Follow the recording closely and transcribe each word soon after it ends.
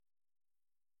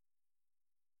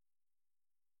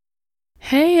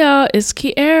Hey y'all, it's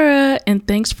Kiara, and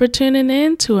thanks for tuning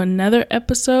in to another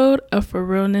episode of For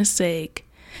Realness Sake.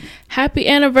 Happy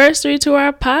anniversary to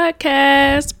our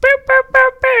podcast!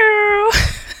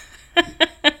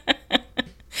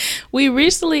 We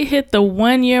recently hit the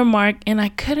 1 year mark, and I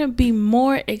couldn't be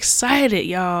more excited,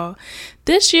 y'all.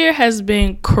 This year has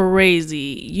been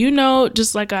crazy. You know,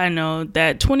 just like I know,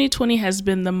 that 2020 has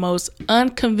been the most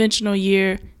unconventional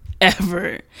year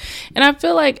ever. And I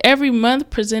feel like every month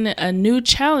presented a new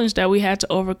challenge that we had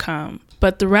to overcome.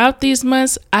 But throughout these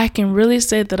months, I can really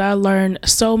say that I learned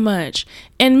so much.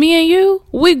 And me and you,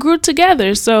 we grew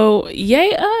together. So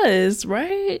yay us,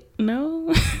 right?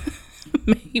 No?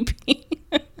 Maybe.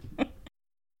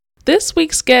 This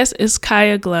week's guest is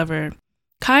Kaya Glover.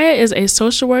 Kaya is a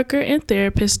social worker and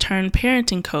therapist turned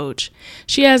parenting coach.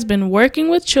 She has been working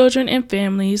with children and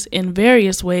families in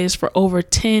various ways for over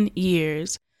 10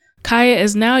 years. Kaya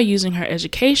is now using her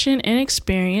education and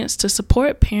experience to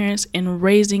support parents in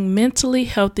raising mentally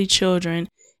healthy children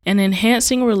and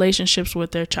enhancing relationships with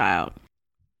their child.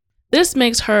 This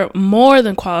makes her more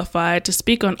than qualified to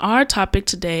speak on our topic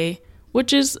today,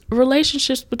 which is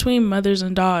relationships between mothers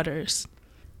and daughters.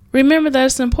 Remember that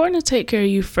it's important to take care of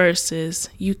you first, sis.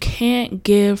 You can't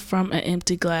give from an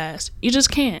empty glass. You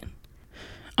just can't.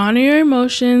 Honor your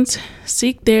emotions,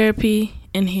 seek therapy,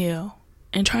 and heal.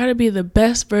 And try to be the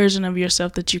best version of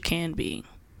yourself that you can be.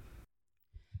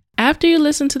 After you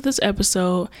listen to this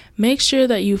episode, make sure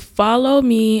that you follow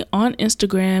me on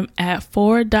Instagram at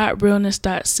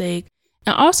for.realness.sake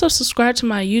and also subscribe to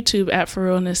my YouTube at For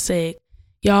Realness Sake.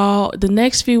 Y'all, the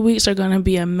next few weeks are going to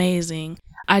be amazing.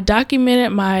 I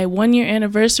documented my 1 year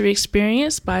anniversary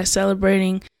experience by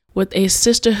celebrating with a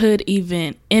sisterhood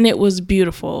event, and it was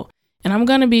beautiful. And I'm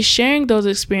going to be sharing those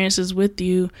experiences with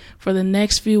you for the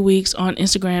next few weeks on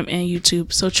Instagram and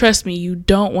YouTube. So trust me, you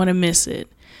don't want to miss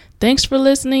it. Thanks for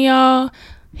listening, y'all.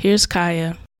 Here's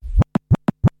Kaya.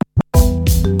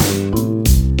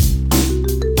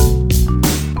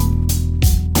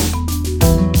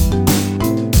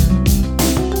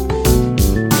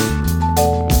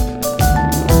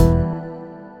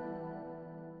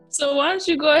 So why don't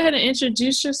you go ahead and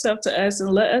introduce yourself to us and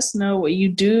let us know what you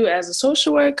do as a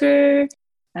social worker,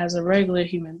 as a regular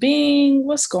human being.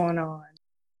 What's going on?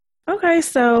 Okay,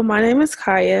 so my name is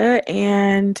Kaya,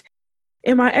 and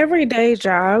in my everyday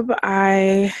job,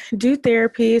 I do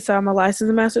therapy. So I'm a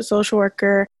licensed master social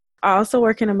worker. I also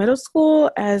work in a middle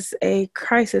school as a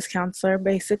crisis counselor,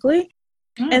 basically.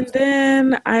 And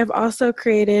then I've also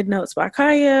created Notes by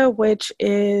Kaya, which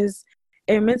is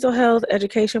a mental health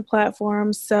education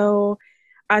platform. So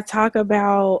I talk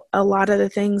about a lot of the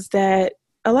things that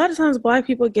a lot of times Black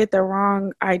people get the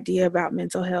wrong idea about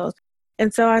mental health.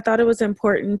 And so I thought it was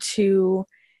important to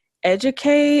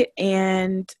educate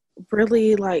and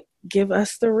really give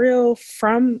us the real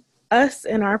from us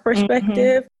and our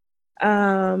perspective.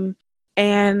 And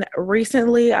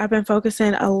recently I've been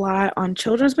focusing a lot on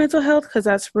children's mental health because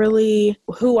that's really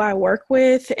who I work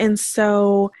with. And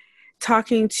so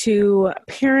talking to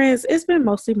parents, it's been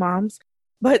mostly moms,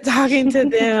 but talking to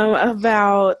them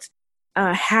about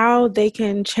how they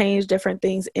can change different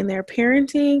things in their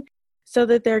parenting so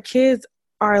that their kids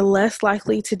are less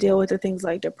likely to deal with the things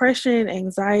like depression,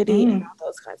 anxiety, and all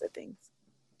those kinds of things.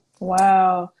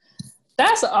 Wow.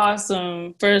 That's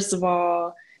awesome, first of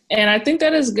all. And I think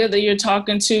that is good that you're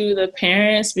talking to the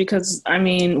parents because, I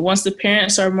mean, once the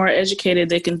parents are more educated,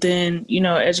 they can then,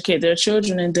 educate their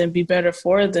children and then be better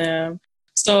for them.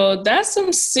 So that's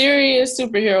some serious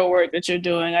superhero work that you're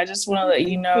doing. I just want to let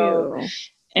you know.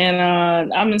 And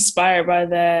I'm inspired by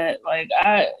that.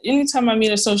 Anytime I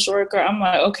meet a social worker, I'm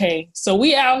like, okay, so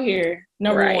we out here,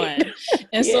 number one.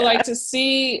 And so to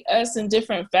see us in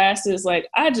different facets,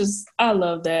 I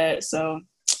love that. So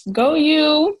go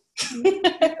you.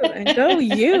 And go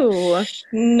you.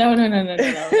 No,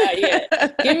 not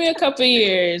yet. Give me a couple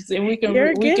years and we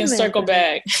can circle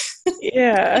back.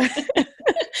 Yeah.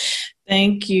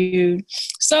 Thank you.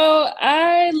 So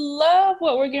I love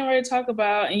what we're getting ready to talk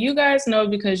about. And you guys know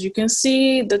because you can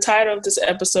see the title of this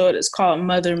episode is called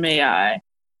Mother May I.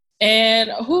 And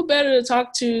who better to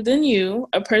talk to than you,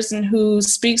 a person who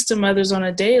speaks to mothers on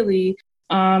a daily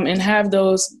and have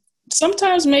those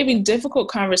sometimes maybe difficult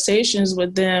conversations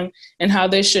with them and how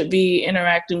they should be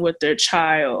interacting with their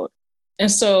child.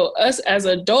 And so us as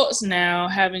adults now,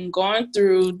 having gone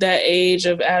through that age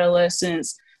of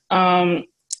adolescence,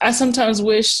 I sometimes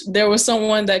wish there was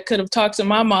someone that could have talked to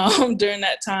my mom during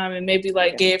that time and maybe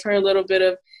gave her a little bit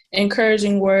of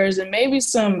encouraging words and maybe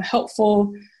some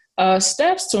helpful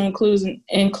steps to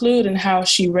include in how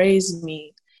she raised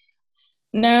me.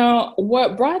 Now,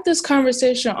 what brought this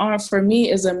conversation on for me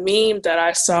is a meme that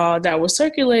I saw that was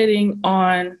circulating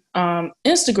on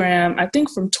Instagram, I think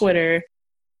from Twitter.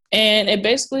 And it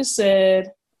basically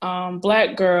said,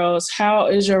 Black girls, how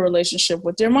is your relationship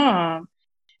with your mom?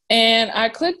 And I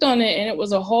clicked on it, and it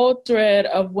was a whole thread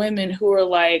of women who were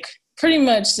like pretty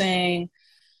much saying,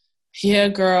 yeah,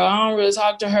 girl, I don't really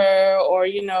talk to her, or,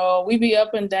 we be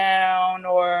up and down.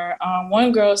 Or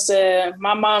one girl said,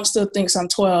 my mom still thinks I'm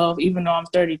 12, even though I'm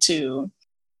 32.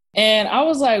 And I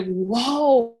was like,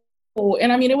 whoa.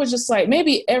 And I mean, it was just like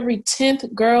maybe every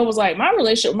 10th girl was like, my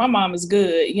relationship with my mom is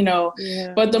good,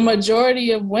 Yeah. But the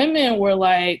majority of women were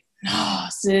like, no,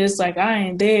 sis, like I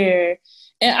ain't there.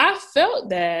 And I felt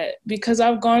that because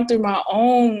I've gone through my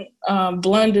own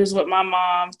blunders with my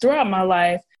mom throughout my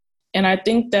life. And I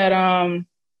think that,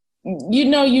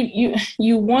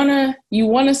 you wanna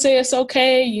say it's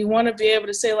okay. You want to be able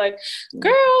to say like,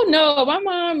 girl, no, my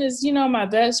mom is, my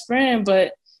best friend.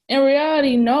 But in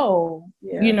reality, no,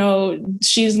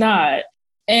 she's not.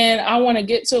 And I want to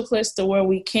get to a place to where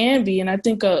we can be. And I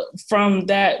think from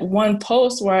that one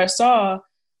post where I saw,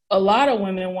 a lot of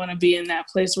women want to be in that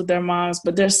place with their moms,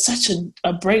 but there's such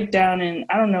a breakdown in,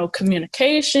 I don't know,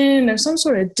 communication. There's some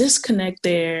sort of disconnect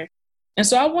there. And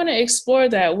so I want to explore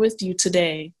that with you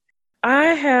today. I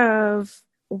have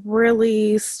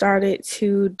really started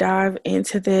to dive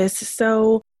into this.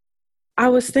 So I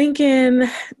was thinking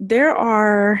there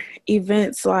are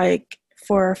events like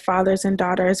for fathers and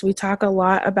daughters. We talk a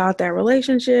lot about that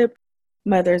relationship,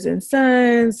 mothers and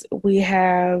sons. We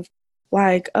have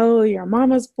like, oh, your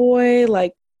mama's boy,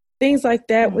 like things like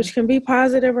that, which can be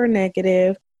positive or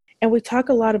negative. And we talk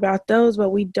a lot about those, but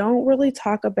we don't really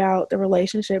talk about the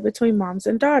relationship between moms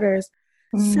and daughters.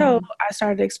 So I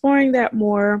started exploring that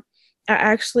more. I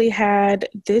actually had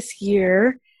this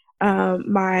year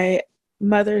my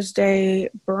Mother's Day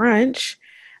brunch,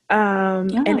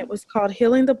 and it was called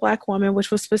Healing the Black Woman,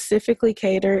 which was specifically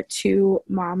catered to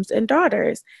moms and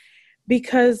daughters,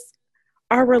 because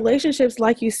our relationships,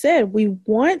 like you said, we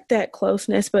want that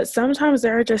closeness, but sometimes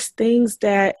there are just things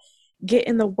that get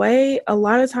in the way. A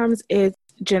lot of times it's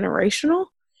generational.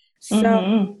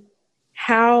 So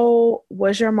how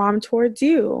was your mom towards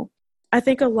you? I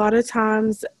think a lot of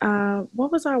times,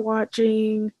 what was I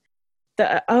watching?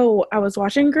 I was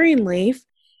watching Greenleaf.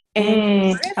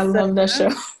 And I love that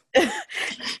show.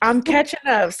 I'm catching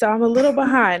up, so I'm a little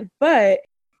behind. But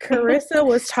Carissa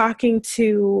was talking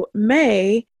to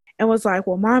May and was like,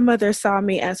 well, my mother saw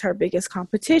me as her biggest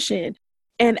competition.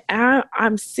 And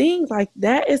I'm seeing like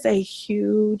that is a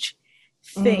huge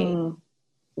thing.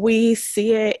 We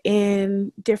see it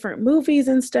in different movies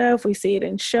and stuff. We see it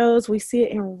in shows. We see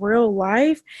it in real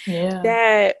life. Yeah.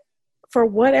 That for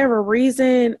whatever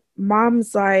reason,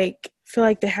 moms like feel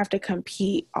like they have to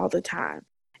compete all the time.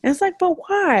 And it's like, but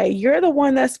why? You're the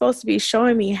one that's supposed to be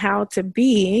showing me how to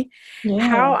be,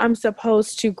 how I'm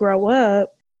supposed to grow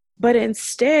up. But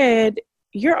instead,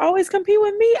 you're always competing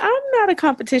with me. I'm not a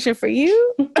competition for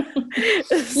you.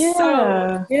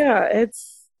 So,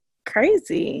 it's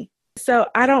crazy. So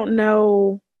I don't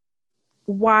know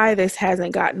why this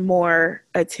hasn't gotten more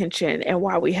attention and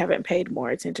why we haven't paid more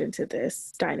attention to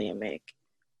this dynamic.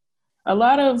 A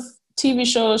lot of TV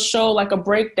shows show like a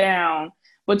breakdown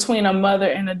between a mother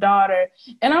and a daughter.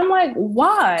 And I'm like,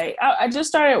 why? I just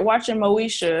started watching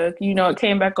Moesha, it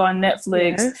came back on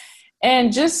Netflix. Yes.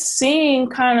 And just seeing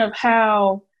kind of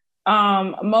how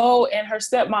Mo and her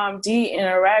stepmom Dee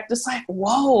interact, it's like,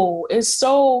 whoa, it's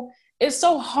so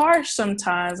harsh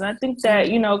sometimes. And I think that,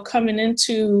 coming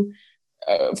into,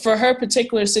 for her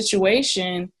particular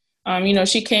situation,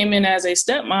 she came in as a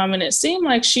stepmom, and it seemed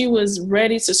like she was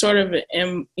ready to sort of,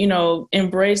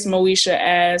 embrace Moesha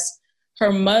as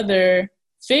her mother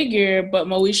figure, but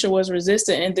Moesha was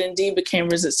resistant, and then Dee became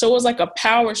resistant. So it was like a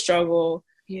power struggle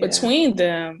between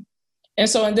them.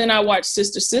 And then I watched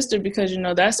Sister because,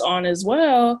 that's on as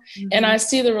well. And I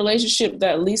see the relationship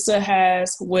that Lisa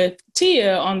has with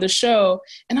Tia on the show.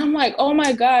 And I'm like, oh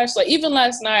my gosh, like even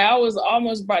last night, I was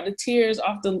almost brought to tears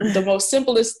off the most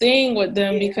simplest thing with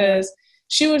them because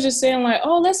she was just saying like,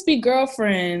 oh, let's be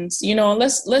girlfriends,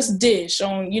 let's dish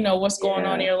on, what's going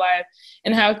on in your life.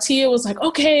 And how Tia was like,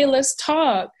 okay, let's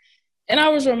talk. And I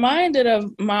was reminded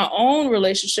of my own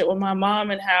relationship with my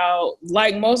mom and how,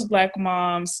 like most Black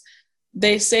moms,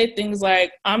 they say things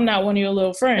like, I'm not one of your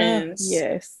little friends.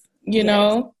 You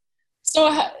know?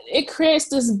 So it creates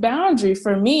this boundary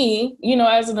for me,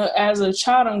 as a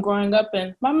child, I'm growing up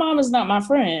and my mom is not my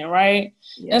friend, right?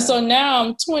 And so now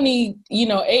I'm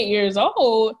 8 years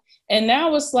old, and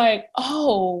now it's like,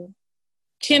 oh,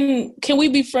 can we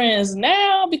be friends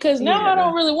now? Because now I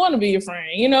don't really want to be your friend,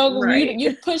 you know, Right.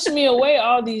 you pushed me away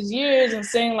all these years and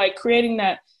saying like creating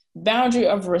that boundary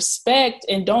of respect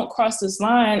and don't cross this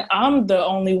line. I'm the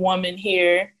only woman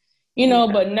here, you know,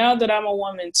 but now that I'm a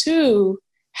woman too,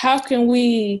 how can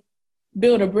we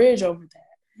build a bridge over that?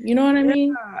 You know what I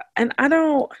mean? And I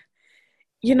don't,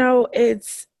 you know,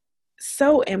 it's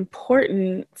so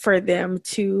important for them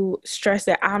to stress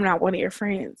that I'm not one of your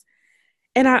friends.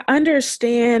 And I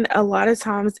understand a lot of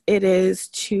times it is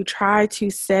to try to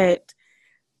set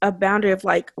a boundary of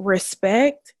like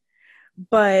respect,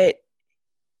 but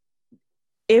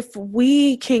if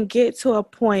we can get to a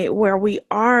point where we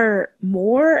are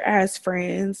more as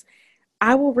friends,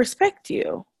 I will respect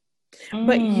you.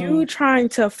 But you trying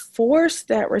to force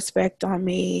that respect on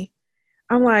me,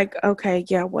 I'm like, okay,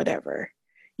 yeah, whatever.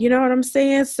 You know what I'm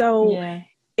saying? So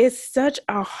it's such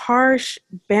a harsh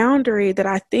boundary that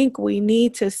I think we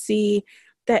need to see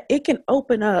that it can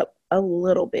open up a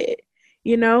little bit,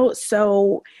 you know?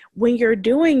 So when you're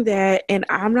doing that and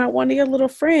I'm not one of your little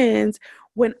friends,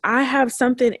 when I have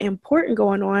something important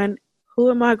going on, who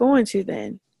am I going to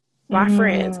then? My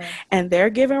friends. And they're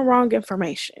giving wrong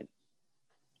information.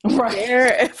 Right.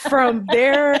 They're from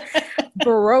their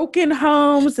broken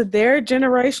homes, their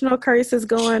generational curses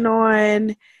going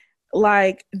on.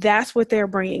 Like, that's what they're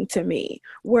bringing to me,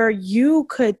 where you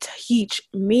could teach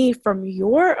me from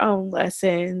your own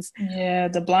lessons. Yeah,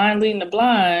 the blind leading the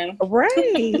blind.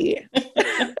 Right.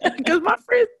 Because my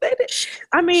friends,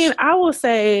 I mean, I will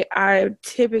say I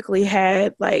typically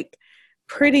had like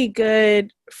pretty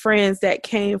good friends that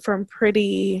came from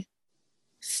pretty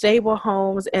stable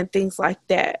homes and things like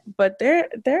that. But there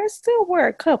still were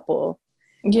a couple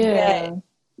that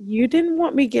you didn't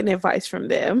want me getting advice from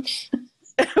them.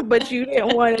 But you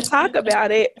didn't want to talk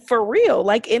about it for real,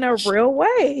 like in a real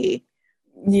way.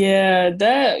 Yeah,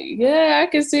 I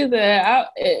can see that.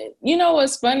 You know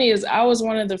what's funny is I was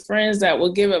one of the friends that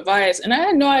would give advice, and I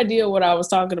had no idea what I was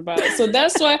talking about. So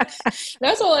that's why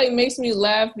that's what like makes me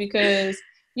laugh, because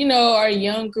you know, our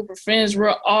young group of friends,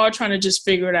 we're all trying to just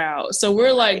figure it out. So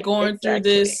we're like going through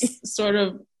this sort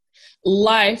of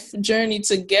life journey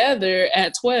together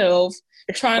at 12.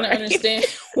 Trying to understand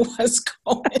what's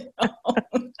going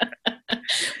on.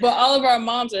 But all of our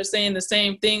moms are saying the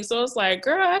same thing. So it's like,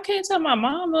 girl, I can't tell my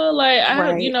mama,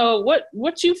 like, you know,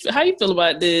 how you feel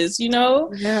about this, you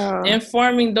know? Yeah. And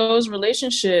forming those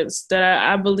relationships that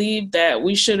I believe that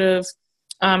we should have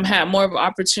had more of an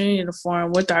opportunity to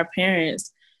form with our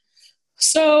parents.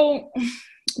 So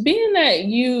being that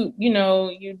you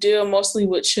deal mostly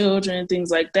with children and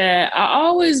things like that, I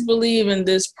always believe in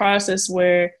this process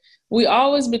where we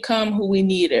always become who we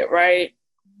needed, right?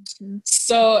 Mm-hmm.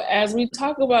 So as we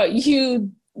talk about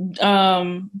you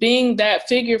being that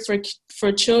figure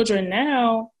for children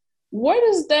now, where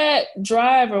does that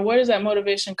drive or where does that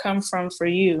motivation come from for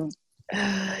you?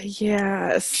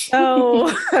 Yeah.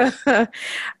 So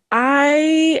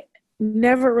I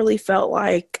never really felt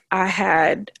like I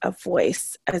had a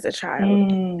voice as a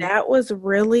child. That was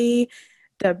really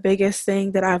the biggest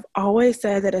thing that I've always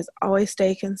said that has always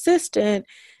stayed consistent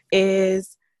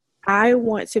is I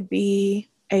want to be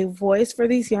a voice for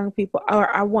these young people, or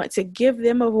I want to give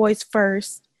them a voice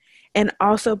first and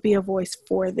also be a voice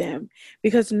for them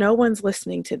because no one's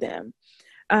listening to them.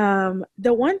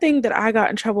 The one thing that I got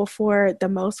in trouble for the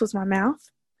most was my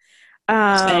mouth.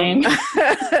 Same.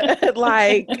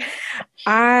 Like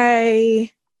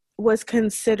I was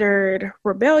considered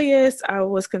rebellious. I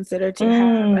was considered to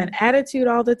have an attitude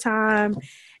all the time.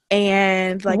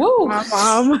 And like my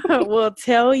mom will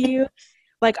tell you,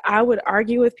 like I would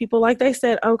argue with people like they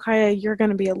said, okay, you're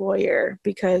going to be a lawyer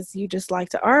because you just like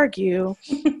to argue.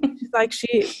 Like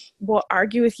she will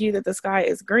argue with you that the sky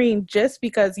is green just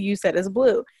because you said it's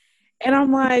blue. And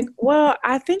I'm like, well,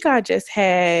 I think I just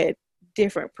had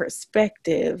different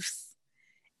perspectives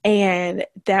and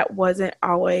that wasn't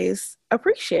always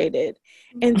appreciated.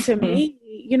 And to me,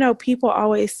 you know, people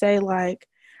always say like,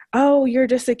 oh, you're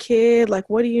just a kid. Like,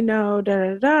 what do you know?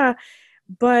 Da, da, da.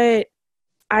 But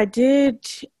I did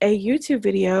a YouTube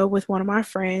video with one of my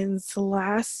friends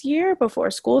last year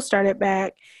before school started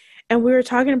back. And we were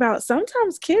talking about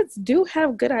sometimes kids do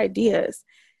have good ideas.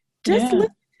 Just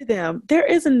listen to them. There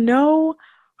is no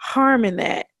harm in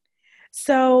that.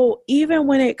 So even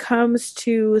when it comes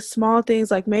to small things,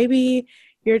 like maybe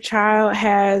your child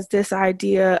has this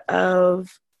idea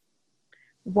of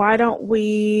why don't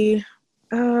we...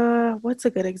 what's a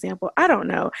good example? I don't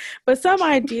know, but some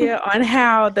idea on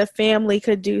how the family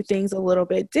could do things a little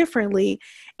bit differently.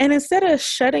 And instead of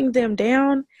shutting them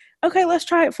down, okay, let's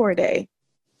try it for a day.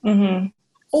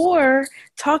 Or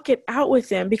talk it out with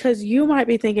them, because you might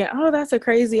be thinking, oh, that's a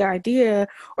crazy idea,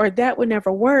 or that would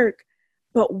never work.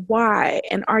 But why?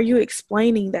 And are you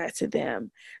explaining that to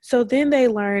them? So then they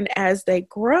learn as they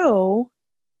grow,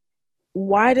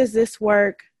 why does this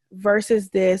work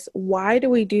versus this? Why do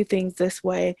we do things this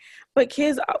way? But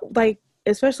kids, like,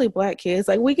 especially Black kids,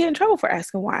 like, we get in trouble for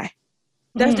asking why.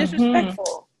 That's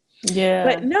disrespectful. Yeah.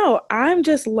 But no, I'm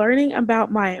just learning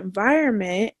about my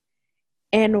environment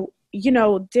and,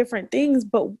 different things.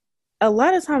 But a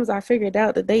lot of times I figured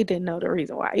out that they didn't know the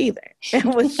reason why either. It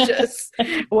was just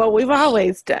what we've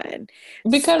always done.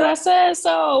 Because I said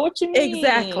so. What you mean?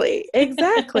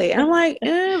 Exactly. I'm like,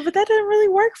 but that didn't really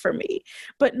work for me.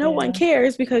 But no one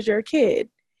cares because you're a kid.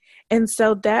 And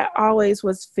so that always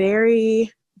was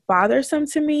very bothersome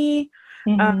to me.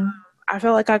 I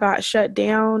felt like I got shut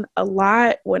down a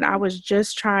lot when I was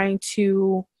just trying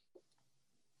to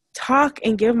talk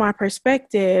and give my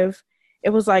perspective. It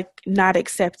was like not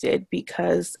accepted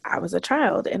because I was a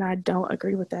child, and I don't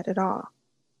agree with that at all.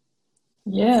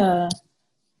 Yeah.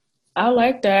 I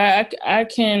like that.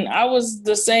 I was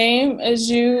the same as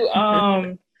you.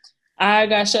 I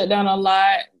got shut down a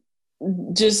lot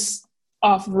just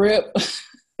off rip.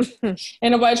 Ain't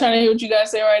nobody trying to hear what you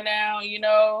guys say right now,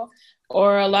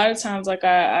 or a lot of times, like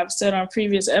I've said on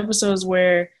previous episodes,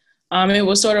 where it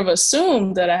was sort of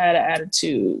assumed that I had an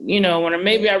attitude, when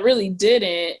maybe I really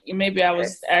didn't. Maybe I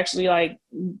was actually like,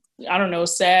 I don't know,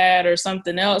 sad or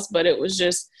something else, but it was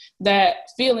just that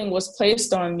feeling was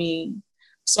placed on me.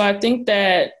 So I think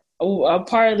that a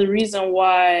part of the reason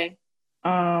why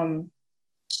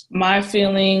my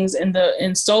feelings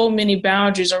and so many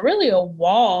boundaries, or really a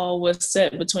wall, was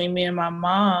set between me and my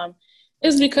mom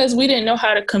is because we didn't know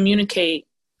how to communicate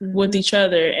with each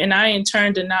other. And I, in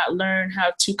turn, did not learn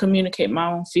how to communicate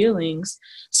my own feelings.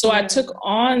 So I took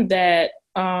on that,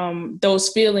 those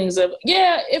feelings of,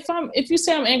 if you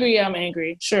say I'm angry, I'm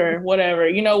angry. Sure. Whatever,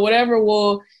 whatever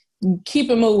will keep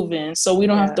it moving. So we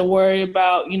don't have to worry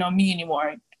about, me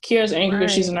anymore. Kiara's angry.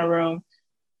 She's in her room.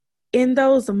 In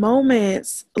those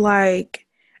moments, like,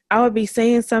 I would be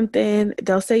saying something,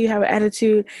 they'll say you have an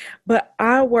attitude, but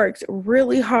I worked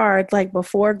really hard, like,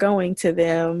 before going to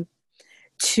them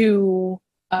to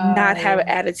not have an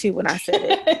attitude when I said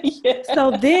it.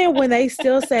 So then when they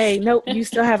still say, nope, you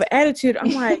still have an attitude,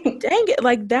 I'm like, dang it.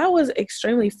 Like, that was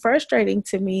extremely frustrating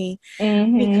to me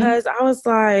because I was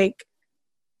like,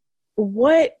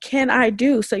 what can I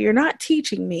do? So you're not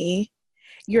teaching me.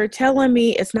 You're telling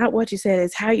me it's not what you said,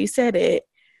 it's how you said it.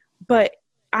 But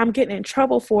I'm getting in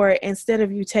trouble for it instead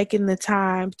of you taking the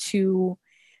time to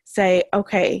say,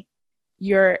 okay,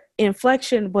 your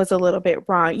inflection was a little bit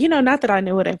wrong. Not that I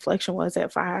knew what inflection was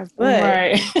at 5,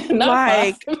 but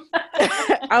like,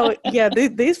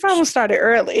 these problems started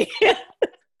early.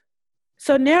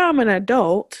 So now I'm an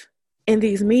adult in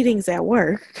these meetings at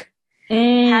work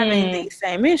having these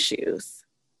same issues,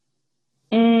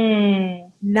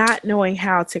 not knowing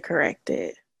how to correct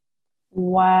it.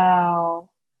 Wow.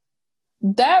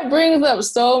 That brings up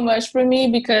so much for me,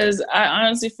 because I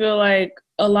honestly feel like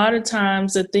a lot of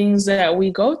times the things that we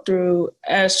go through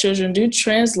as children do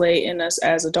translate in us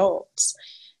as adults.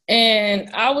 And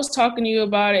I was talking to you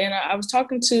about it, and I was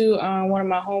talking to one of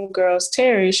my homegirls,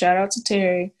 Terry, shout out to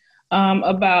Terry,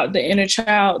 about the inner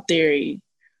child theory.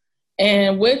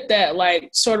 And with that, like,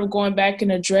 sort of going back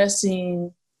and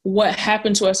addressing what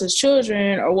happened to us as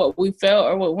children, or what we felt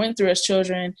or what went through as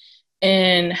children,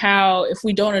 and how if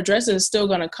we don't address it, it's still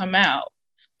going to come out.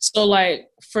 So, like,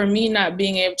 for me, not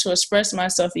being able to express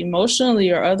myself emotionally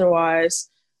or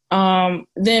otherwise,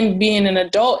 then being an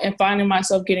adult and finding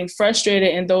myself getting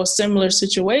frustrated in those similar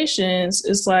situations,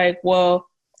 it's like, well,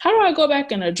 how do I go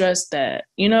back and address that,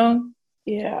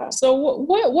 Yeah. So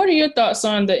what are your thoughts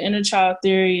on the inner child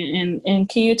theory? And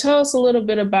can you tell us a little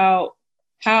bit about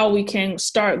how we can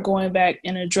start going back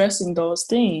and addressing those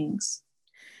things?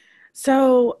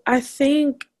 So I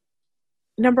think,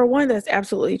 number one, that's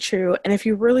absolutely true. And if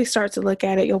you really start to look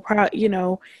at it, you'll probably,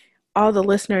 all the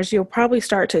listeners, you'll probably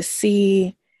start to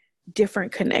see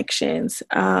different connections.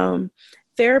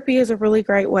 Therapy is a really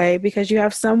great way because you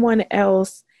have someone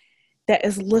else that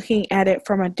is looking at it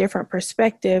from a different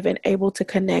perspective and able to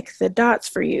connect the dots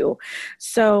for you.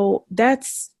 So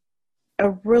that's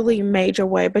a really major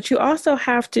way. But you also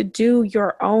have to do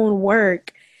your own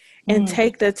work and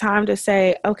take the time to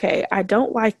say, okay, I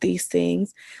don't like these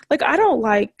things. Like, I don't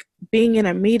like being in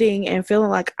a meeting and feeling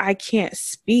like I can't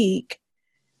speak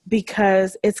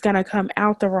because it's going to come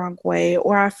out the wrong way,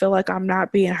 or I feel like I'm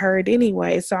not being heard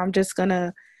anyway. So I'm just going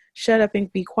to shut up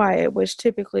and be quiet, which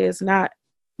typically is not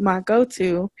my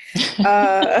go-to.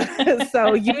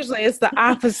 So usually it's the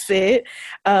opposite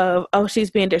of, oh,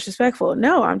 she's being disrespectful.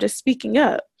 No, I'm just speaking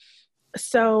up.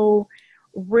 So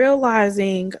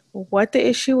realizing what the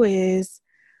issue is,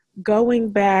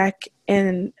 going back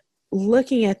and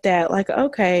looking at that, like,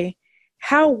 okay,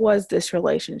 how was this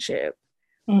relationship?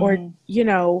 Or,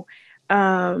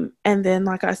 and then,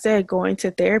 like I said, going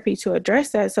to therapy to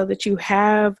address that so that you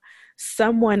have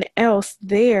someone else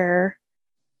there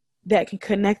that can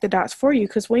connect the dots for you.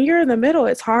 Because when you're in the middle,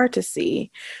 it's hard to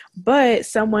see. But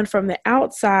someone from the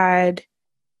outside,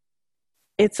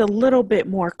 it's a little bit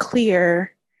more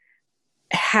clear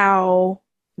how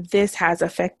this has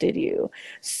affected you.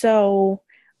 So,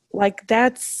 like,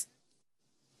 that's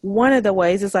one of the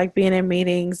ways, is like being in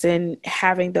meetings and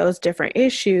having those different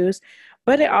issues.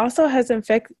 But it also has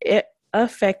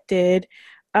affected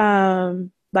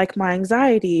like my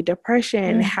anxiety,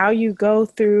 depression, how you go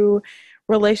through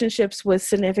relationships with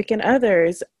significant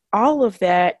others. All of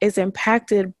that is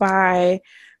impacted by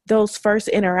those first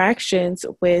interactions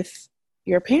with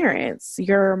your parents,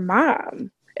 your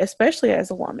mom, especially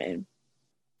as a woman.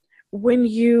 When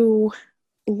you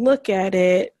look at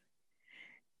it,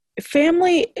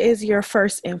 family is your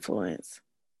first influence,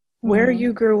 where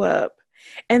you grew up.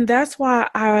 And that's why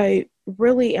I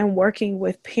really am working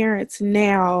with parents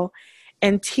now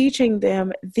and teaching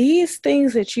them these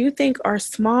things that you think are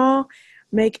small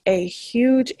make a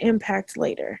huge impact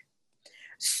later.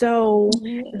 So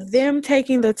them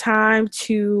taking the time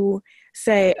to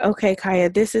say, okay, Kaya,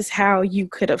 this is how you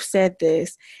could have said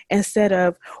this, instead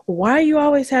of, why you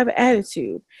always have an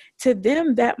attitude. To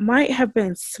them, that might have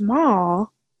been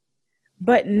small,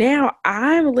 but now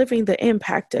I'm living the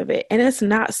impact of it, and it's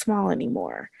not small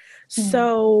anymore.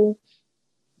 So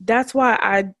that's why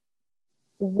I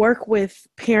work with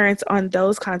parents on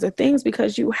those kinds of things,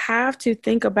 because you have to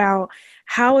think about,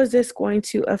 how is this going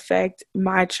to affect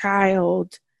my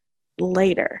child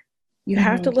later? You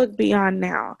have to look beyond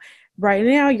now. Right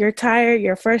now, you're tired,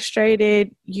 you're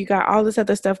frustrated, you got all this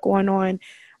other stuff going on,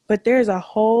 but there's a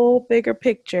whole bigger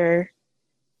picture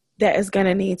that is going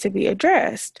to need to be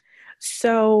addressed.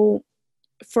 So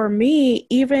for me,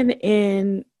 even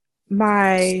in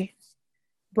my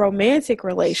romantic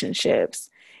relationships,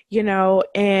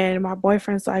 and my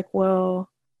boyfriend's like, well,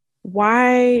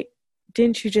 why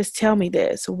didn't you just tell me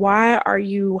this? Why are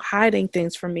you hiding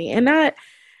things from me? And I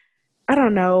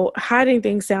don't know, hiding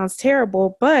things sounds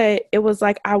terrible, but it was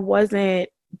like I wasn't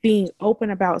being open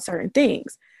about certain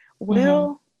things.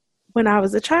 Well, when I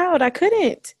was a child, I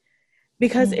couldn't,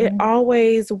 because it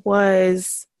always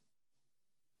was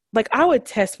like, I would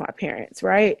test my parents,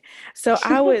 right? So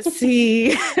I would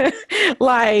see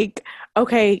like,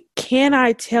 okay, can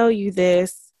I tell you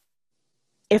this?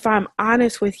 If I'm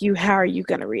honest with you, how are you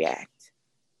going to react?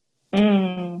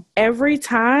 Every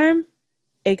time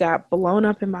it got blown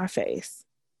up in my face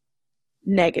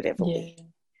negatively.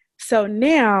 So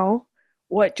now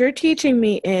what you're teaching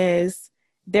me is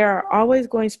there are always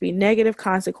going to be negative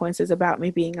consequences about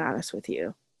me being honest with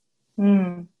you.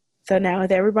 So now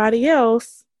with everybody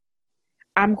else,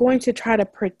 I'm going to try to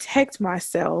protect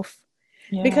myself,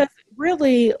 because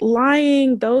really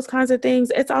lying, those kinds of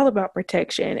things, it's all about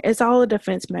protection. It's all a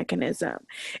defense mechanism.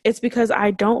 It's because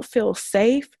I don't feel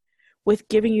safe with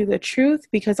giving you the truth,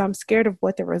 because I'm scared of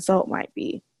what the result might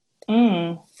be.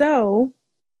 So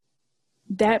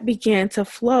that began to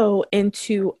flow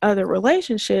into other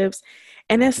relationships.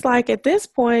 And it's like, at this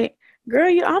point, girl,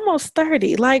 you're almost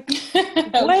 30. Like,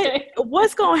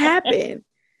 what's going to happen?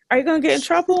 Are you going to get in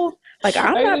trouble? Like,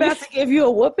 I'm not about to give you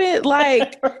a whooping.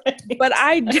 Like, but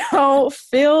I don't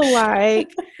feel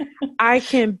like I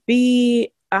can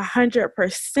be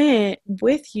 100%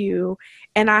 with you,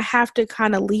 and I have to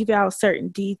kind of leave out certain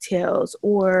details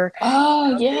or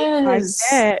things like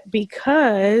that,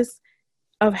 because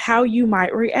of how you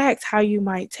might react, how you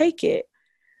might take it.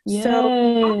 So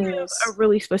I'll give a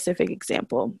really specific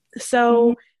example.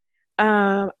 So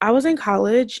I was in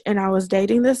college and I was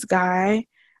dating this guy,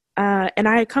 and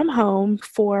I had come home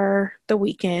for the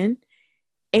weekend,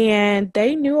 and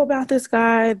they knew about this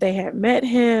guy. They had met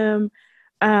him.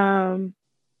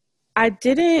 I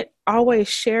didn't always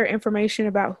share information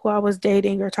about who I was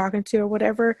dating or talking to or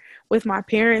whatever with my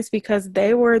parents, because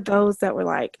they were those that were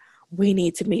like, we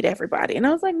need to meet everybody. And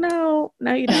I was like, no,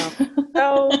 you don't.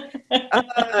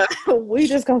 So we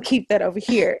just gonna keep that over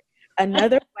here.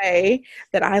 Another way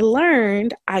that I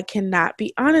learned I cannot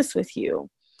be honest with you.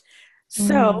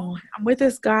 So I'm with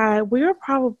this guy. We were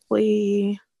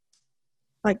probably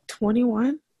like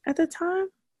 21 at the time,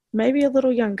 maybe a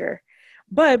little younger.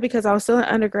 But because I was still an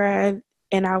undergrad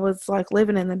and I was like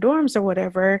living in the dorms or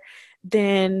whatever,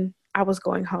 then I was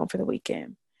going home for the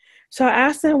weekend. So I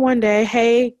asked them one day,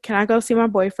 hey, can I go see my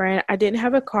boyfriend? I didn't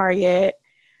have a car yet.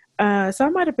 So I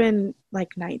might have been like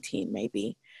 19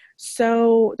 maybe.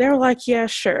 So they were like, yeah,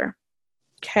 sure.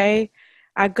 Okay.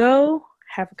 I go,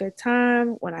 have a good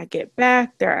time. When I get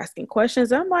back, they're asking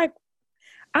questions. I'm like,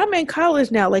 I'm in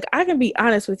college now. Like, I can be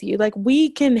honest with you. Like, we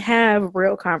can have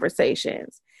real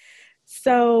conversations.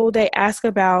 So they ask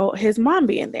about his mom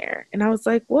being there. And I was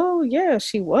like, well, yeah,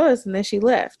 she was. And then she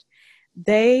left.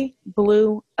 They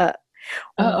blew up.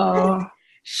 What? Uh-oh.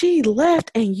 She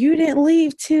left and you didn't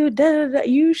leave too. Da, da, da.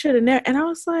 You should have never. And I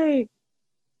was like,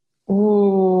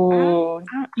 Ooh.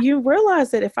 you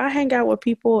realize that if I hang out with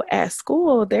people at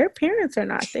school, their parents are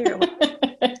not there.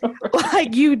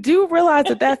 Like, you do realize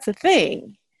that that's a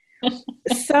thing.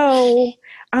 So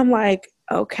I'm like,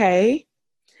 okay.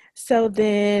 So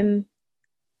then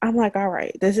I'm like, all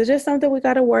right, this is just something we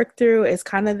got to work through. It's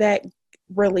kind of that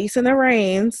releasing the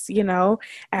reins,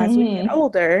 as we get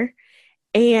older.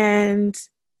 And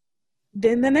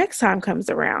then the next time comes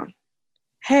around.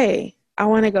 Hey, I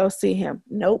want to go see him.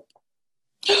 Nope.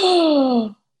 Huh?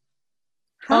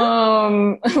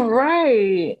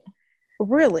 Right.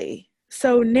 Really?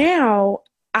 So now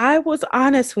I was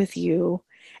honest with you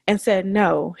and said,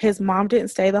 no, his mom didn't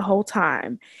stay the whole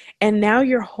time. And now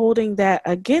you're holding that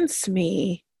against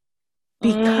me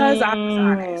because I was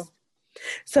honest.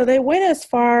 So they went as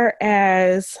far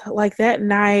as like that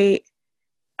night.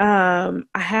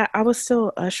 I was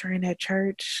still ushering at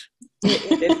church.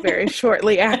 It ended very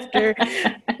shortly after,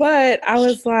 but I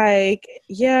was like,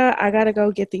 yeah, I gotta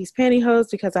go get these pantyhose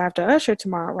because I have to usher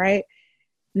tomorrow, right?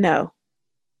 No.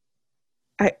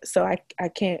 I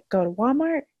can't go to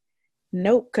Walmart?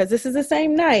 Nope, because this is the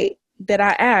same night that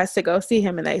I asked to go see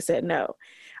him and they said no.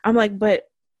 I'm like, but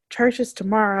church is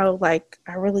tomorrow. Like,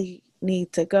 I really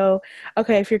need to go.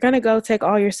 Okay, if you're gonna go, take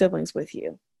all your siblings with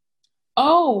you.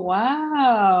 Oh,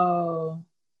 wow.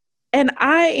 And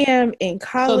I am in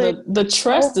college. So the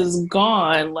trust is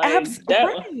gone. Like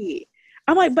absolutely.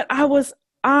 I'm like, but I was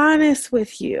honest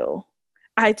with you.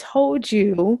 I told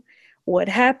you what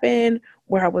happened,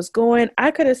 where I was going.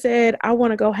 I could have said, I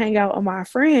want to go hang out with my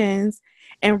friends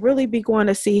and really be going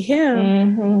to see him.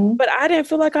 Mm-hmm. But I didn't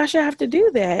feel like I should have to do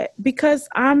that because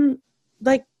I'm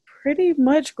like pretty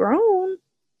much grown.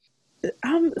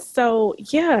 So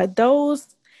yeah,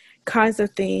 those kinds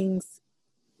of things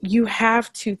you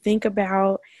have to think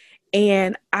about.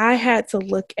 And I had to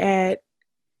look at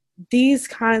these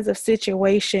kinds of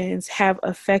situations have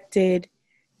affected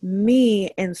me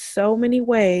in so many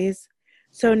ways.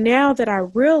 So now that I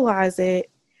realize it,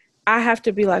 I have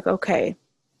to be like, okay,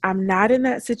 I'm not in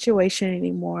that situation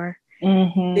anymore.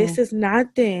 Mm-hmm. This is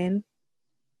not then.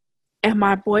 And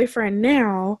my boyfriend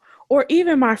now, or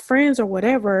even my friends or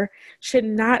whatever, should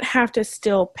not have to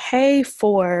still pay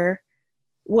for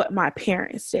what my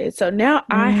parents did. So now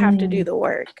I have to do the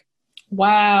work.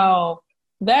 Wow.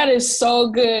 That is so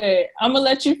good. I'm going to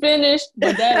let you finish,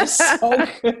 but that is so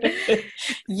good.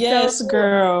 Yes, so,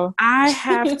 girl. I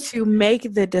have to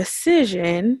make the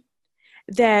decision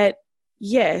that,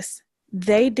 yes,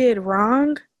 they did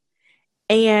wrong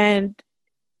and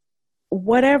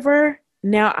whatever.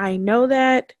 Now I know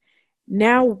that.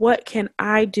 Now what can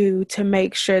I do to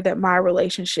make sure that my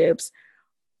relationships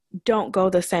don't go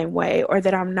the same way or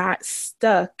that I'm not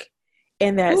stuck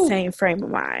in that same frame of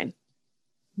mind?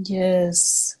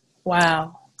 Yes.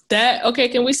 Wow. Okay,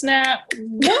 can we snap?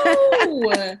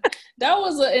 Whoa! That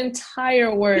was an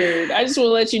entire word. I just want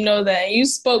to let you know that you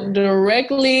spoke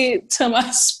directly to my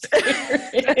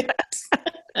spirit.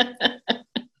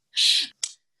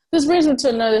 This brings me to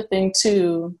another thing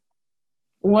too.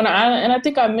 I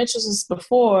think I mentioned this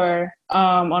before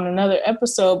on another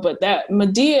episode, but that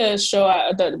Madea show,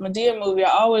 the Madea movie,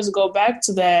 I always go back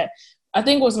to that. I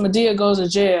think it was Madea Goes to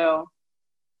Jail.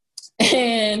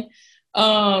 And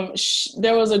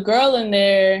there was a girl in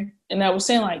there and I was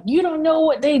saying like, you don't know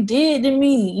what they did to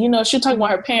me. She was talking about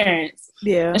her parents.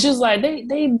 Yeah. And she was like,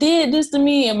 they did this to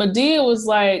me. And Madea was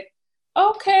like,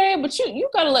 okay, but you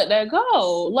gotta let that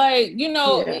go. Like,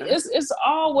 it's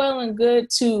all well and good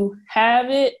to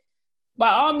have it. By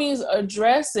all means,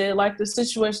 address it, like the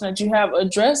situation that you have,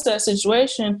 address that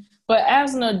situation. But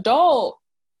as an adult,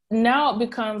 now it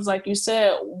becomes, like you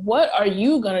said, what are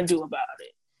you gonna do about it?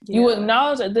 Yeah. You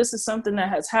acknowledge that this is something that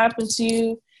has happened to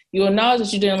you. You acknowledge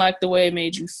that you didn't like the way it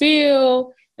made you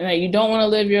feel and that you don't want to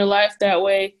live your life that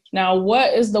way. Now,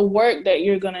 what is the work that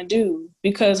you're going to do?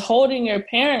 Because holding your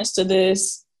parents to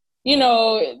this,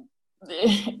 they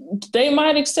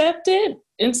might accept it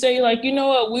and say like, you know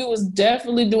what, we was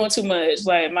definitely doing too much.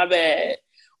 Like, my bad.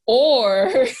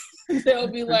 Or they'll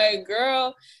be like,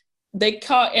 girl, they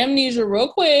caught amnesia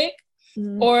real quick.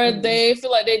 or Mhm. they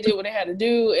feel like they did what they had to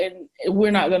do and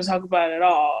we're not going to talk about it at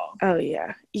all. Oh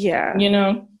yeah. Yeah. You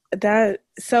know?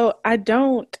 So I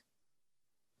don't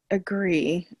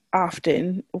agree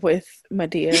often with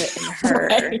Medea and her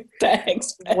Right.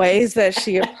 Thanks. ways that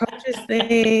she approaches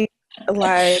things.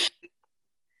 Like,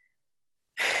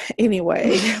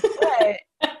 anyway, but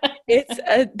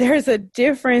there's a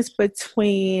difference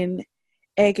between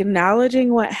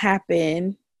acknowledging what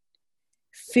happened,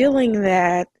 feeling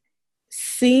that,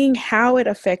 seeing how it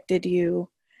affected you,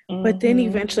 but then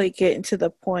eventually getting to the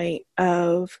point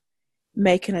of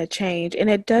making a change. And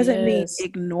it doesn't mean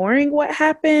ignoring what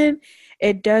happened.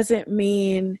 It doesn't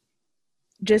mean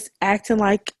just acting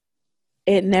like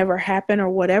it never happened or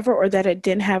whatever, or that it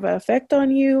didn't have an effect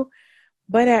on you.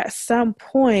 But at some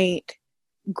point,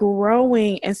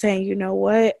 growing and saying, you know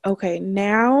what? Okay,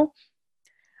 now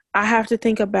I have to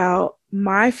think about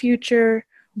my future,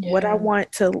 what I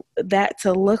want that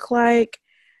to look like,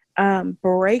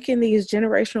 breaking these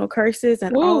generational curses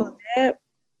and all of that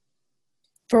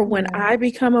for when I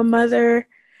become a mother,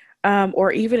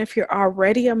 or even if you're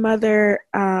already a mother,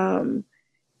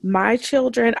 my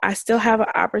children, I still have an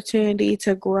opportunity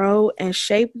to grow and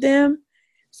shape them.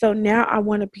 So now I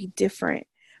want to be different.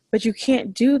 But you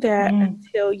can't do that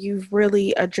until you've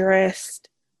really addressed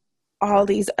all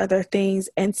these other things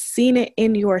and seen it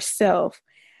in yourself.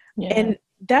 Yeah. And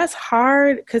that's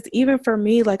hard because even for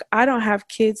me, like, I don't have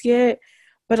kids yet,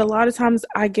 but a lot of times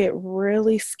I get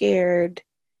really scared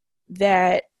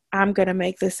that I'm going to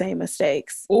make the same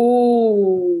mistakes.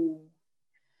 Ooh.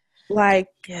 Like,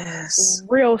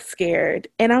 real scared.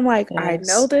 And I'm like, I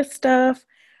know this stuff.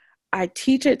 I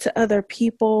teach it to other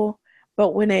people,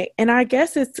 but and I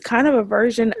guess it's kind of a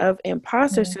version of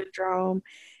imposter syndrome.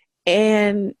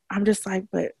 And I'm just like,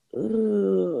 but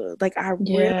like, I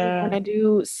really want to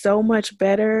do so much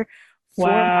better for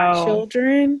my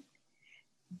children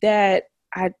that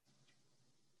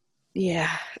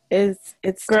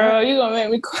it's girl, tough. you're gonna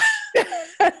make me cry.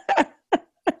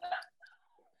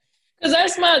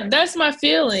 Because that's my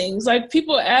feelings. Like,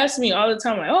 people ask me all the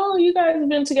time, like, oh, you guys have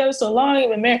been together so long, you've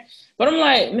been married. But I'm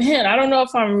like, man, I don't know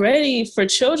if I'm ready for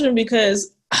children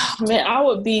because, man, I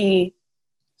would be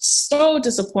so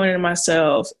disappointed in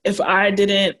myself if I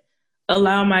didn't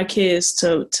allow my kids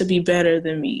to be better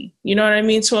than me. You know what I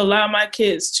mean? To allow my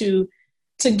kids to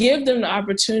give them the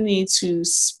opportunity to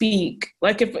speak.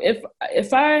 Like,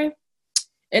 if I,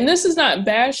 and this is not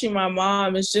bashing my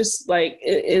mom, it's just like,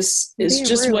 it's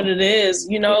just real. What it is,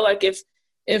 you know, like if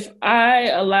I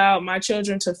allow my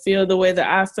children to feel the way that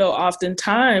I felt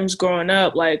oftentimes growing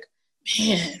up, like,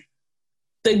 man,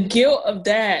 the guilt of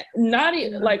that, not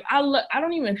even, like, I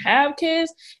don't even have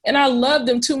kids, and I love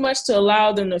them too much to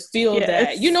allow them to feel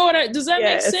that. You know what? Does that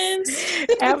make sense?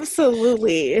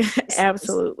 Absolutely.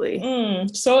 Absolutely.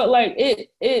 So, like,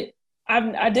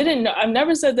 I didn't know. I've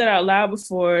never said that out loud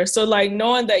before. So, like,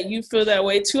 knowing that you feel that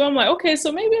way too, I'm like, okay,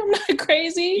 so maybe I'm not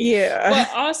crazy. Yeah. But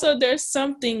also, there's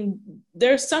something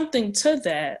to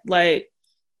that. Like,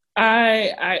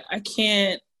 I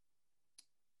can't.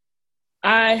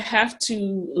 I have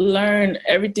to learn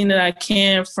everything that I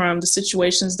can from the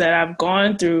situations that I've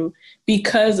gone through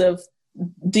because of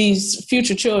these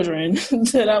future children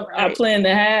that I plan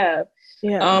to have.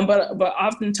 Yeah. But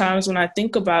oftentimes when I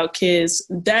think about kids,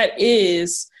 that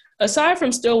is, aside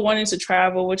from still wanting to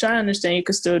travel, which I understand you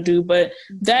can still do, but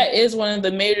that is one of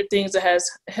the major things that has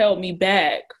held me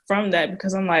back from that,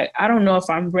 because I'm like, I don't know if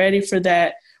I'm ready for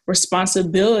that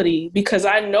responsibility, because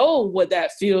I know what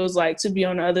that feels like to be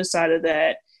on the other side of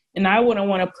that. And I wouldn't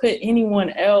want to put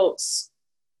anyone else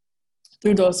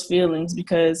through those feelings,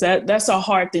 because that's a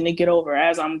hard thing to get over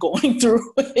as I'm going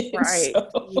through it. Right.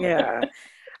 So. Yeah.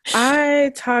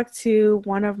 I talked to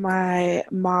one of my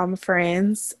mom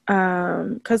friends,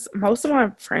 because most of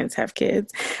my friends have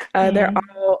kids. They're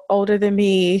all older than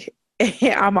me.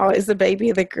 I'm always the baby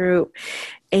of the group.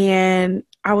 And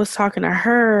I was talking to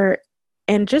her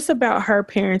and just about her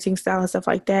parenting style and stuff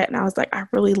like that. And I was like, I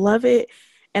really love it.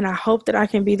 And I hope that I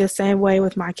can be the same way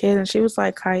with my kids. And she was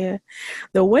like, Kaya,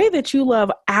 the way that you love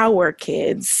our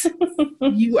kids,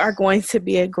 you are going to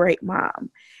be a great mom.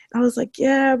 I was like,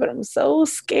 yeah, but I'm so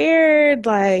scared.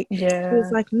 Like, It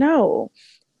was like, no.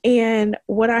 And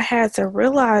what I had to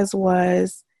realize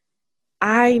was,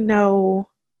 I know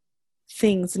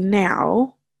things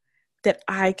now that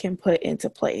I can put into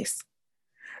place.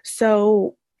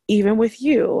 So even with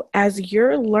you, as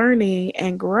you're learning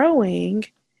and growing,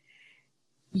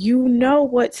 you know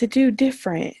what to do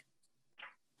different.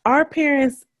 Our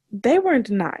parents, they were in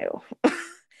denial.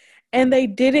 And they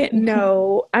didn't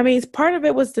know. I mean, part of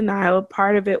it was denial.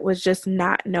 Part of it was just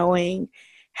not knowing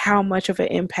how much of an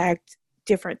impact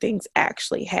different things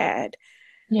actually had.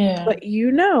 Yeah. But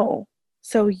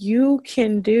so you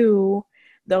can do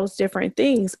those different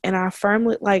things. And I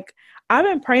firmly, like, I've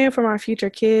been praying for my future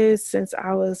kids since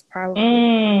I was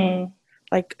probably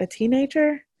like a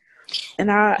teenager.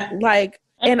 And I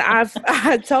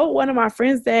told one of my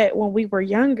friends that when we were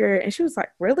younger, and she was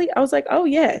like, really? I was like, oh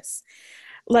yes.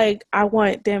 Like, I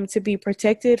want them to be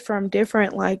protected from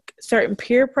different, like, certain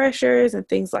peer pressures and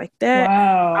things like that.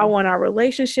 Wow. I want our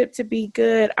relationship to be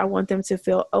good. I want them to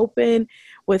feel open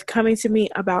with coming to me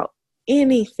about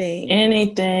anything.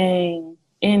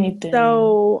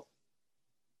 So,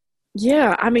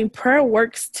 yeah, I mean, prayer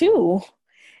works too.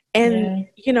 And,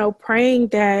 praying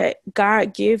that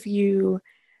God give you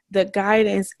the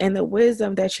guidance and the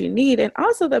wisdom that you need, and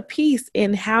also the peace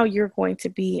in how you're going to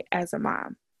be as a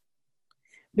mom.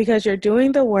 Because you're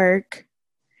doing the work,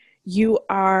 you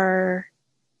are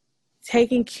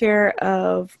taking care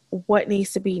of what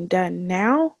needs to be done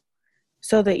now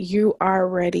so that you are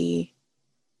ready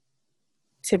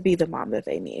to be the mom that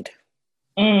they need.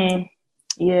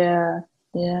 Yeah.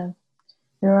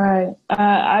 You're right.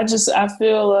 I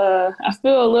feel a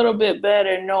little bit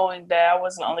better knowing that I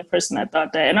wasn't the only person that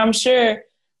thought that. And I'm sure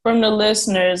from the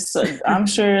listeners, I'm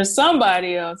sure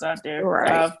somebody else out there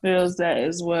feels that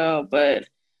as well. But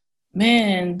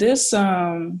man, this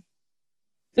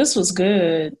was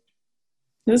good.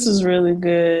 This was really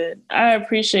good. I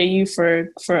appreciate you for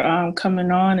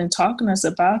coming on and talking to us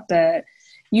about that.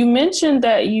 You mentioned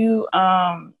that you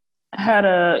had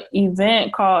a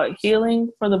event called Healing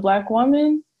for the Black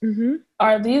Woman. Mm-hmm.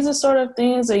 Are these the sort of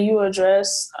things that you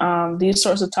address, these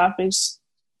sorts of topics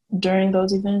during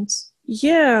those events?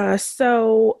 Yeah.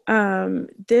 So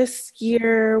this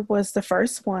year was the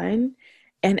first one,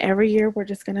 and every year we're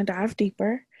just going to dive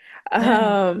deeper.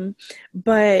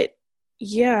 But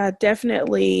yeah,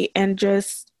 definitely. And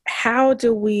just how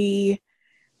do we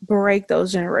break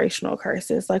those generational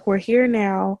curses? Like, we're here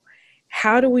now.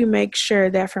 How do we make sure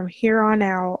that from here on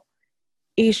out,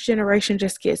 each generation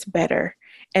just gets better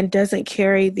and doesn't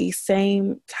carry these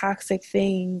same toxic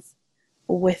things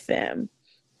with them?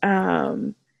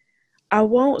 I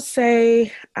won't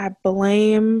say I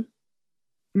blame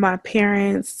my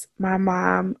parents, my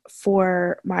mom,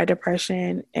 for my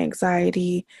depression,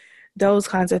 anxiety, those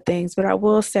kinds of things. But I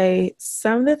will say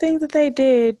some of the things that they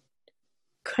did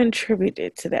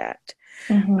contributed to that.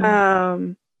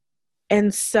 Mm-hmm.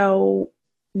 And so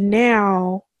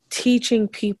now teaching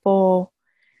people,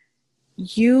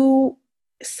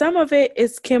 some of it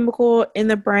is chemical in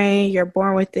the brain, you're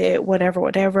born with it,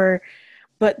 whatever.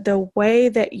 But the way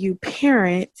that you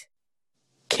parent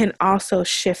can also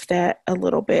shift that a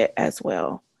little bit as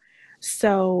well.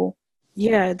 So,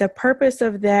 yeah, the purpose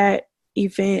of that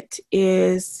event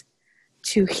is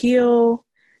to heal,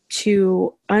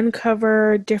 to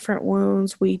uncover different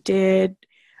wounds. We did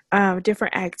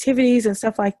different activities and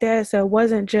stuff like that. So it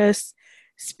wasn't just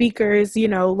speakers,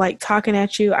 like talking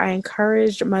at you. I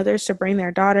encouraged mothers to bring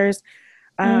their daughters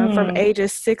from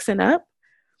ages 6 and up.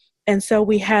 And so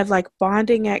we had like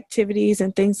bonding activities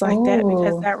and things like that,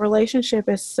 because that relationship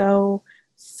is so,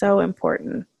 so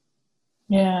important.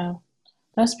 Yeah,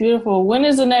 that's beautiful. When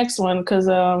is the next one? Because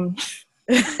the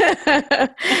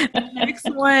next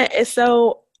one is,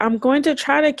 so I'm going to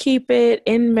try to keep it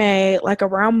in May, like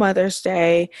around Mother's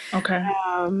Day. Okay.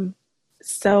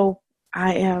 So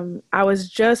I was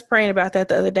just praying about that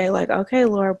the other day. Like, okay,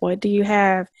 Lord, what do you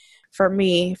have for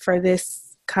me for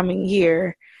this coming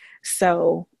year?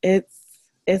 So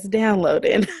it's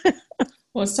downloading.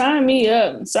 Well, sign me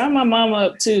up. Sign my mama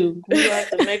up too. We have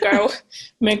to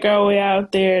make our way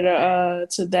out there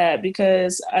to that,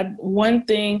 because one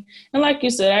thing, and like you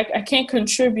said, I can't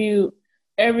contribute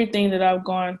everything that I've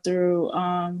gone through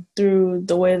through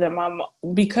the way that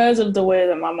because of the way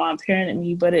that my mom parented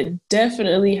me, but it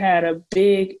definitely had a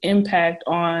big impact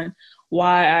on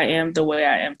why I am the way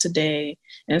I am today.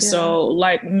 And so,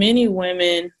 like many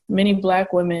women, many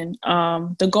Black women,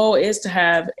 the goal is to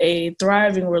have a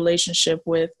thriving relationship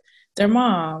with their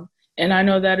mom. And I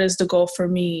know that is the goal for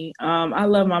me. I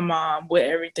love my mom with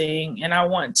everything, and I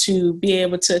want to be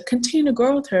able to continue to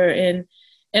grow with her.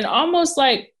 And almost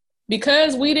like,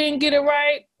 because we didn't get it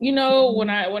right,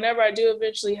 whenever I do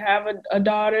eventually have a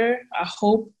daughter, I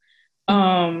hope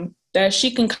that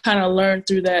she can kind of learn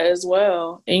through that as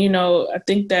well. And, I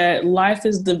think that life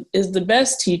is the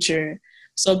best teacher.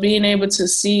 So being able to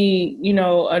see,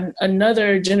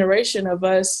 another generation of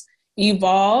us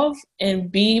evolve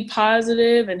and be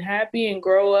positive and happy and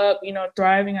grow up,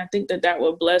 thriving, I think that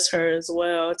would bless her as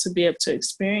well, to be able to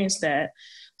experience that.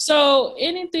 So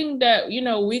anything that,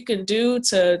 we can do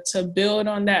to build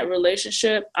on that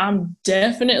relationship, I'm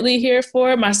definitely here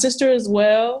for. My sister as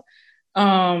well.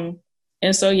 And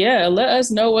so, yeah, let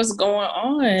us know what's going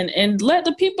on and let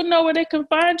the people know where they can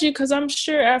find you, because I'm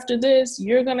sure after this,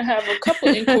 you're going to have a couple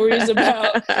inquiries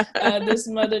about this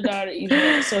mother-daughter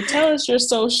event. So tell us your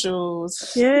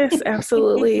socials. Yes,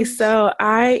 absolutely. So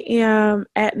I am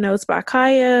at Notes by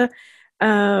Khia,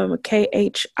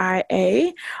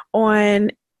 KHIA, on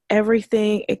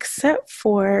everything except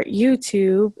for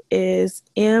YouTube is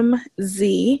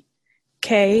MZKMONET.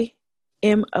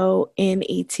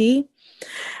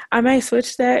 I may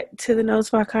switch that to the Notes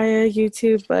by Khia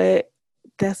YouTube, but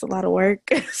that's a lot of work.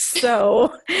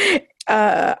 So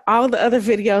all the other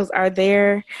videos are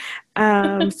there. So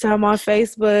I'm on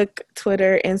Facebook,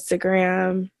 Twitter,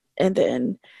 Instagram, and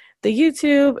then the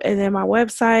YouTube, and then my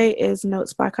website is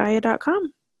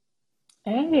notesbykhia.com.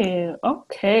 Hey,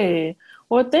 okay.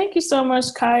 Well, thank you so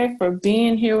much, Kai, for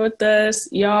being here with us.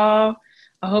 Y'all,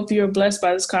 I hope you were blessed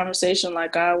by this conversation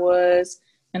like I was.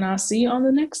 And I'll see you on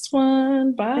the next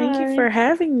one. Bye. Thank you for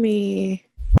having me.